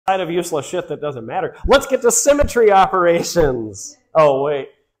of useless shit that doesn't matter. Let's get to symmetry operations. Oh, wait.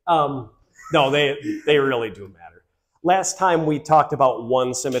 No, they really do matter. Last time we talked about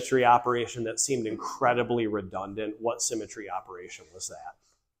one symmetry operation that seemed incredibly redundant. What symmetry operation was that?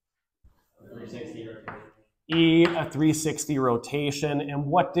 360 rotation. A 360 rotation. And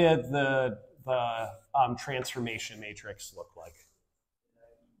what did the transformation matrix look like?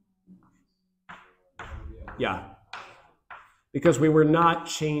 Yeah. Because we were not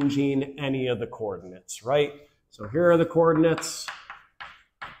changing any of the coordinates, right? So here are the coordinates.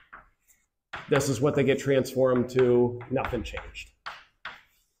 This is what they get transformed to. Nothing changed.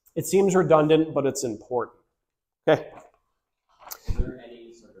 It seems redundant, but it's important. Okay. Is there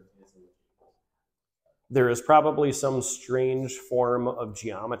any sort of there is probably some strange form of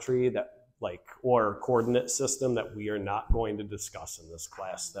geometry that, or coordinate system that we are not going to discuss in this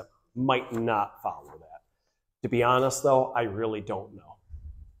class that might not follow that. To be honest, though, I really don't know.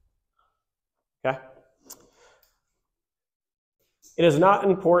 Okay? It is not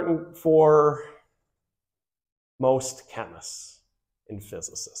important for most chemists and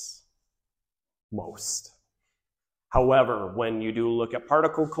physicists. Most. However, when you do look at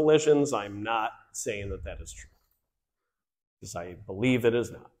particle collisions, I'm not saying that that is true, because I believe it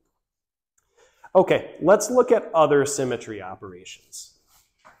is not. Okay, let's look at other symmetry operations.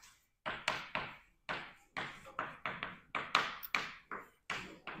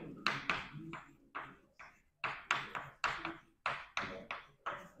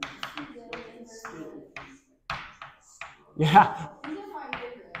 Yeah.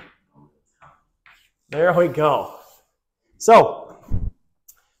 There we go. So,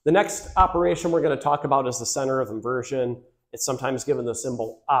 the next operation we're going to talk about is the center of inversion. It's sometimes given the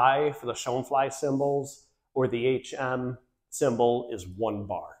symbol I for the Schoenfly symbols, or the HM symbol is 1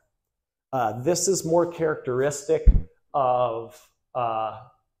 bar. This is more characteristic of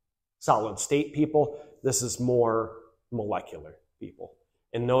solid state people. This is more molecular people.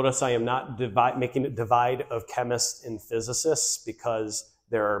 And notice I am not making it divide of chemists and physicists, because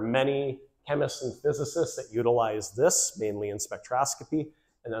there are many chemists and physicists that utilize this, mainly in spectroscopy,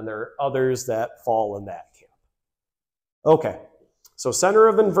 and then there are others that fall in that camp. Okay, so center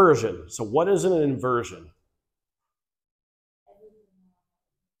of inversion. So what is an inversion?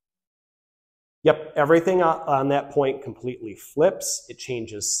 Yep, everything on that point completely flips. It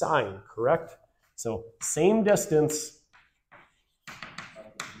changes sign, correct? So same distance.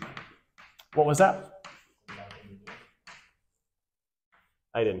 What was that?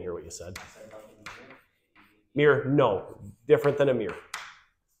 I didn't hear what you said. Mirror? No, different than a mirror.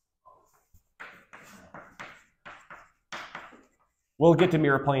 We'll get to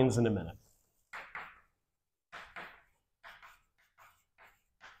mirror planes in a minute.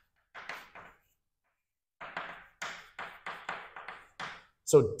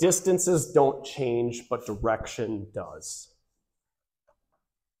 So distances don't change, but direction does.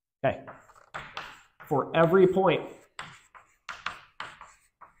 Okay. For every point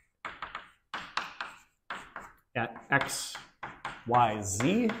at x, y,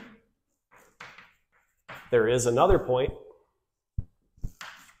 z, there is another point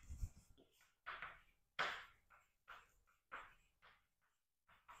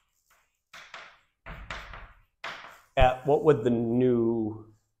at, what would the new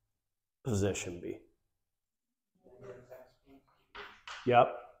position be?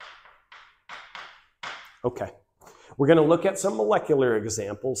 Yep. Okay. We're going to look at some molecular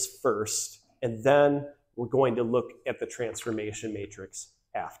examples first, and then we're going to look at the transformation matrix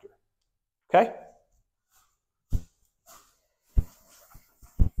after. Okay?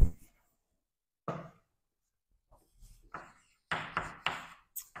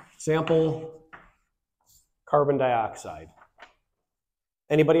 Sample carbon dioxide.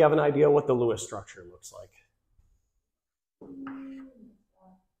 Anybody have an idea what the Lewis structure looks like?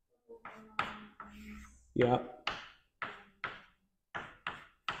 Yeah.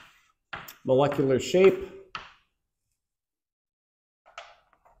 Molecular shape.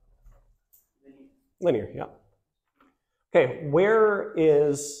 Linear, yeah. Okay, where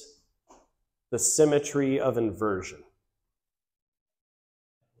is the symmetry of inversion?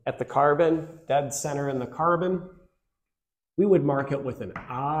 At the carbon, dead center in the carbon, we would mark it with an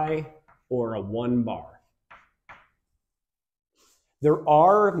I or a 1 bar. There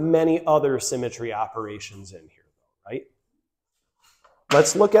are many other symmetry operations in here, right?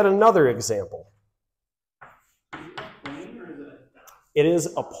 Let's look at another example. It is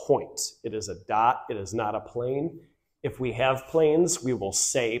a point. It is a dot. It is not a plane. If we have planes, we will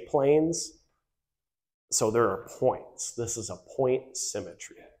say planes. So there are points. This is a point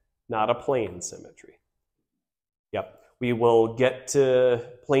symmetry, not a plane symmetry. Yep. We will get to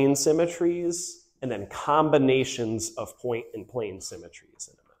plane symmetries and then combinations of point and plane symmetries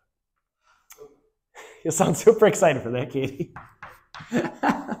in a minute. You sound super excited for that, Katie.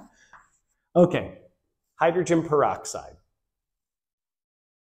 Okay, hydrogen peroxide.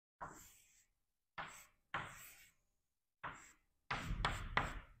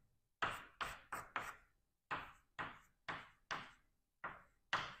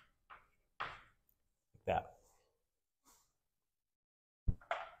 That.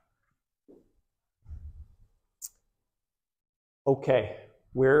 Okay,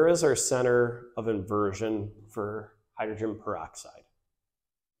 where is our center of inversion for hydrogen peroxide?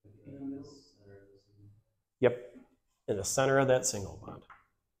 Yep, in the center of that single bond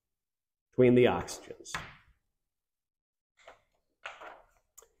between the oxygens.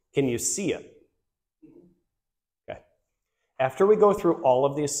 Can you see it? Okay. After we go through all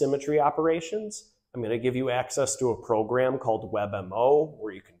of these symmetry operations, I'm going to give you access to a program called WebMO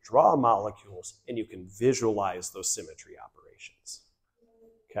where you can draw molecules and you can visualize those symmetry operations.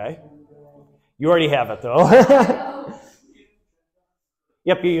 Okay? You already have it though.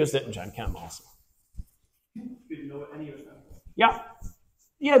 Yep, you used it in Gen Chem also. Didn't know any of them. Yeah.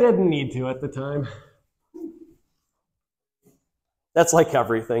 You didn't need to at the time. That's like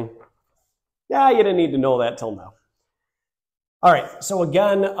everything. Yeah, you didn't need to know that till now. All right, so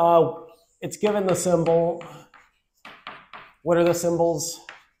again, it's given the symbol. What are the symbols?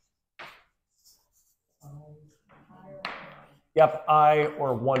 Yep, I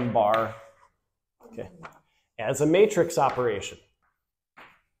or 1 bar. Okay. As a matrix operation.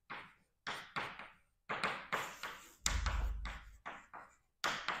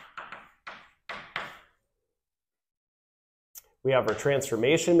 We have our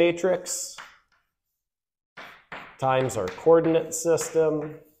transformation matrix times our coordinate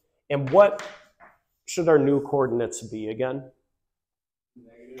system. And what should our new coordinates be again?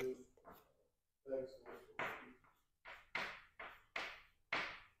 Negative x.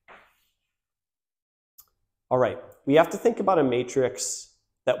 All right, we have to think about a matrix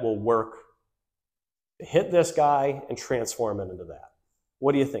that will work to hit this guy and transform it into that.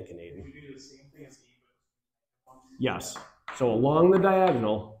 What are you thinking, Aiden? We do the same thing as E, but Yes. So along the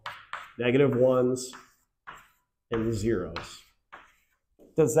diagonal, negative 1s and 0s.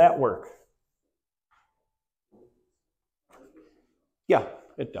 Does that work? Yeah,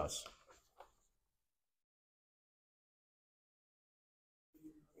 it does.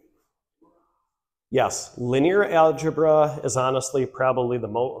 Yes, linear algebra is honestly probably the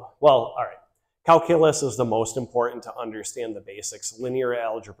most, well, all right. Calculus is the most important to understand the basics. Linear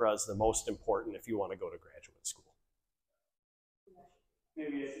algebra is the most important if you want to go to graduate school.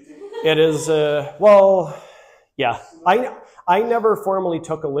 maybe I should take It is, well, yeah. I never formally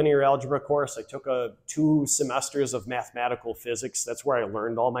took a linear algebra course. I took 2 semesters of mathematical physics. That's where I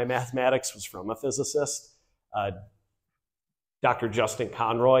learned all my mathematics, was from a physicist. Dr. Justin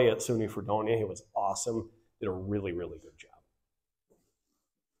Conroy at SUNY Fredonia. He was awesome. Did a really, really good job.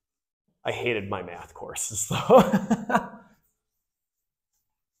 I hated my math courses, though.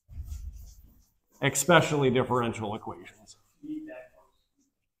 Especially differential equations. that.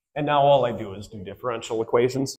 And now all I do is do differential equations.